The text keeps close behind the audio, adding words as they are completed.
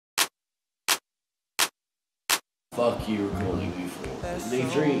Fuck you were calling me for. Day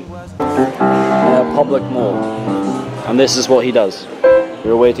 3. Public mall. And this is what he does.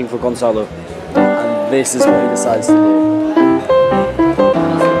 We're waiting for Gonçalo. And this is what he decides to do.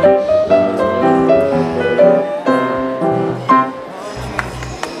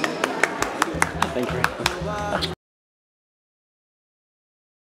 Thank you.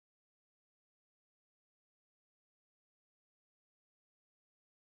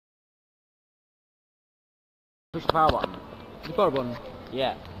 Push the power button. The power button?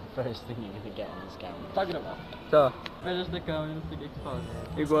 Yeah. First thing you're gonna get in this camera. Tá gravado. Tá. Vejas da câmera, não sei o que é que se faz.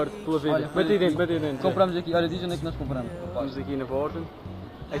 E guardo pela vida. Olha, mete aí dentro. Compramos aqui, olha, diz onde é que nós compramos. Vamos aqui na Vorten.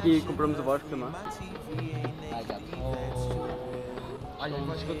 Aqui compramos a Vasco também. Ai, gato. Olha,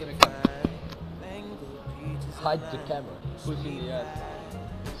 vais esconder a câmera. Hide the camera. Push in the air.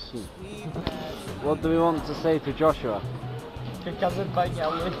 What do we want to say to Joshua? Que a casa de banho é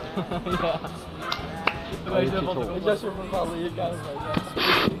ali. Joshua foi ali a casa de banho.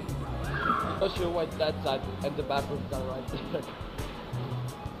 Joshua went that side and the bathroom's down right there.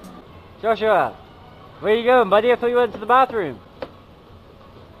 Joshua! Where are you going, buddy? I thought you went to the bathroom.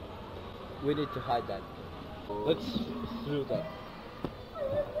 We need to hide that. Let's do that.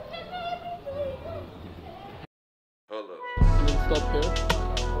 Hello. Let's stop here.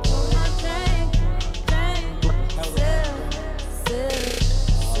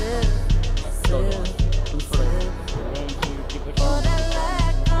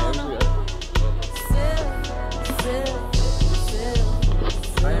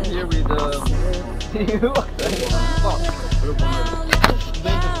 I am here with That's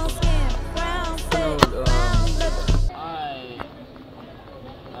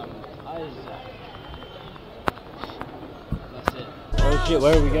it. Oh shit,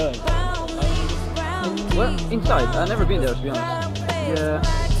 where are we going? Well, inside. I've never been there, to be honest. Yeah.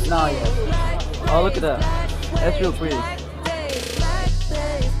 Nah, yeah. Oh, look at that. That's real pretty.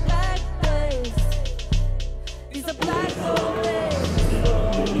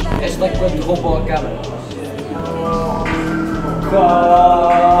 It's like when you hold a camera.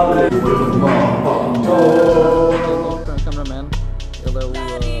 Cameraman. Ele é o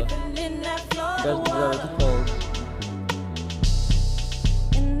gajo de Gravity Falls.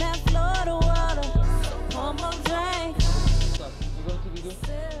 We're going to video.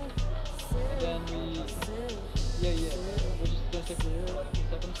 And then we... Yeah. We're just going to take a few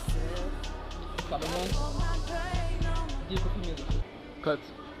seconds. Cameraman. Give a few minutes. Cut.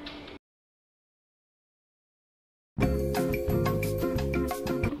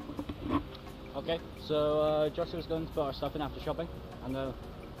 Okay, so Joshua's going to put our stuff in after shopping. I'm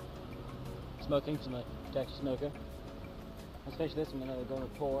smoking, so I'm a taxi smoker. Let's finish this, I'm going to go on a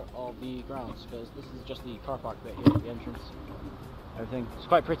tour of the grounds, because this is just the car park bit here, the entrance. Everything. It's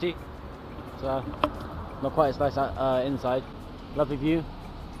quite pretty. It's not quite as nice inside. Lovely view.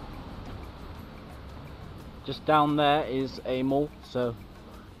 Just down there is a mall, so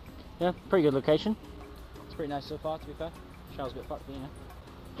yeah, pretty good location. It's pretty nice so far, to be fair. Shower's a bit fucked, but you know.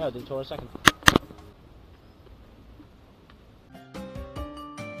 Yeah, I'll do the tour in a second.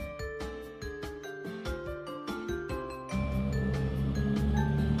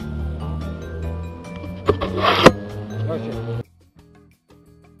 Oh shit.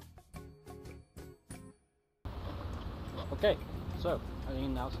 Okay, so I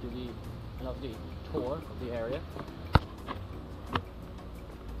think now to do the lovely tour of the area.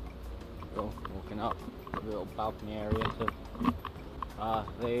 Walking up the little balcony area to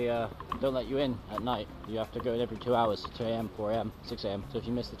they don't let you in at night. You have to go in every 2 hours, 2 AM, 4 AM, 6 AM. So if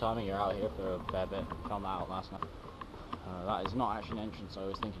you miss the timing, you're out here for a fair bit. Found that out last night. That is not actually an entrance, I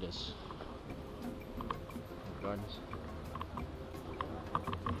always think it is. Gardens.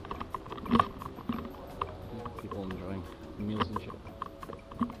 People enjoying meals and shit.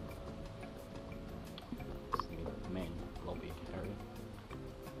 This is the main lobby area.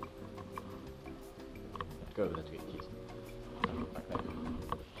 Go over there to get keys. Back there.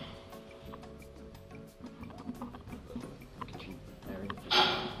 Kitchen area, just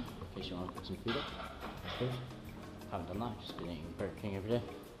in case you want to put some food up. I suppose. Haven't done that, just been eating Burger King every day.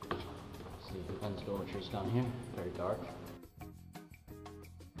 See the men's dormitories down here, very dark.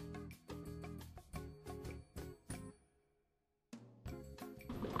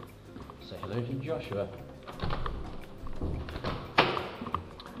 Say hello to Joshua.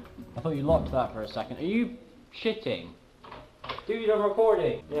 I thought you locked that for a second. Are you shitting? Dude, I'm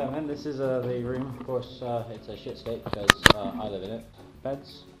recording! Yeah man, this is the room. Of course, it's a shit state because I live in it.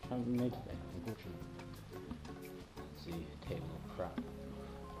 Beds haven't been made today, unfortunately. Let's see, table of crap.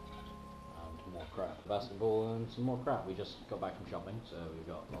 And more crap. Basketball and some more crap. We just got back from shopping, so we've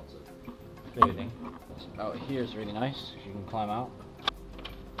got lots of clearing. Out here is really nice. You can climb out.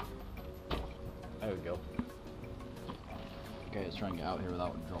 There we go. Okay, let's try and get out here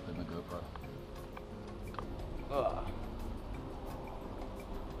without dropping the GoPro. Ugh.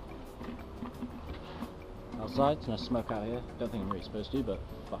 Outside, it's gonna smoke out here. Don't think I'm really supposed to, but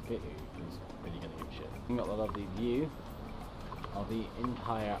fuck it, it's really gonna give a shit. We've got the lovely view of the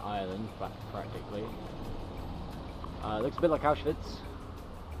entire island, practically. It looks a bit like Auschwitz.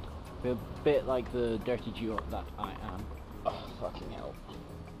 A bit like the dirty Jew that I am. Oh, fucking hell.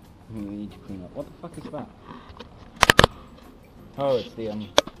 We need to clean up. What the fuck is that? Oh, it's the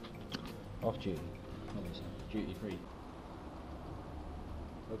off duty. What is it? Duty free.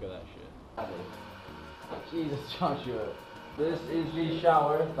 Look at that shit. Jesus Joshua. This is the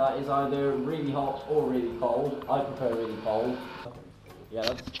shower that is either really hot or really cold. I prefer really cold. Yeah,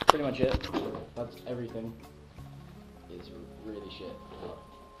 that's pretty much it. That's everything. It's really shit.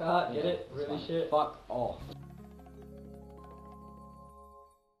 Get it? Really fine. shit. Fuck off.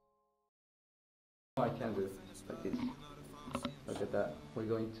 I can do like this. Look at that. We're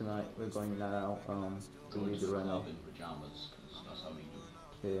going tonight. We're going now. To leave the run out. In pajamas, 'cause that's how we do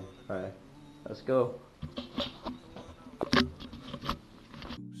it. Yeah. All right. Let's go.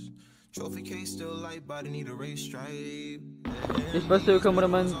 Trophy case still light, but I need a race stripe. Este vai ser o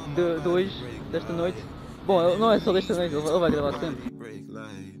cameraman de hoje, desta noite. Bom, não é só desta noite, ele vai gravar sempre.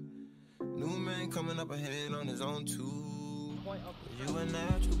 New man coming up ahead on his own too. You a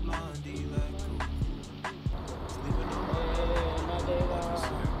natural blondie like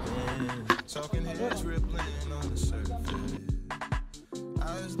talking heads rippling on the surface.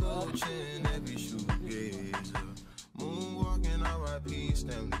 Eyes low chin, every shoegazer. Moonwalking R.I.P.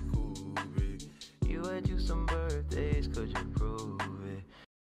 Stanley Kubrick. You had you some birthdays, could you prove it?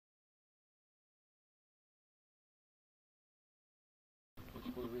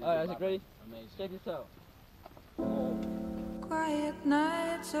 Alright, Isaac, ready? Check this out. Quiet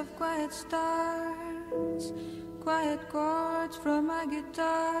nights of quiet stars, quiet chords from my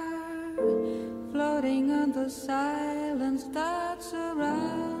guitar, floating on the silence that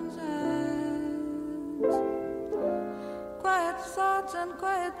surrounds us. Quiet thoughts and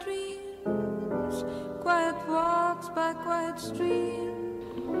quiet dreams, quiet walks by quiet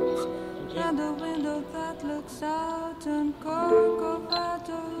streams, and a window that looks out on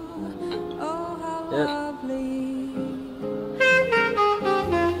Corcovado. Oh, how lovely.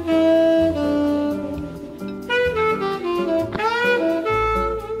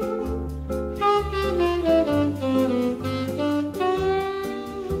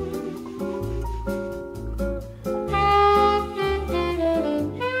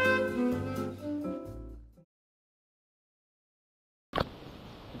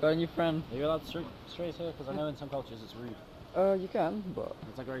 Got a new friend. Are you allowed to straight here? Because I know in some cultures it's rude. You can, but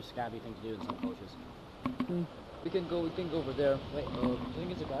It's like a very scabby thing to do in some cultures. we can go over there. Wait, I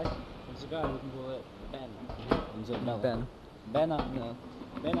think it's a guy. It's a guy who can call it Ben. Instead of Bella. Ben. Benna. No.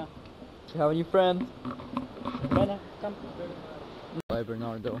 Benna. We have a new friend. Benna, come. Bye,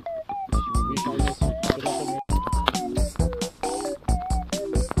 Bernardo.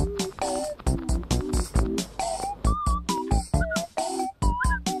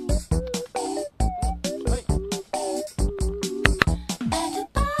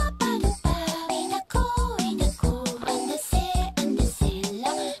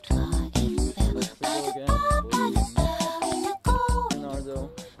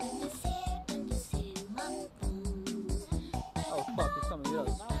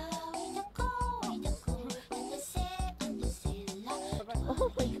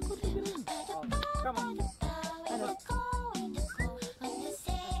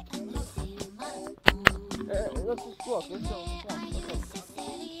 Let's just walk. Let's go.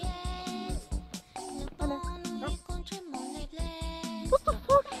 What the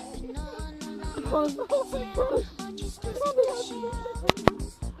fuck? For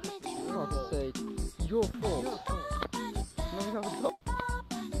God's sake. Your fault. No, we have a go.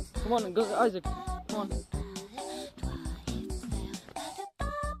 Come on, go, Isaac. Come on.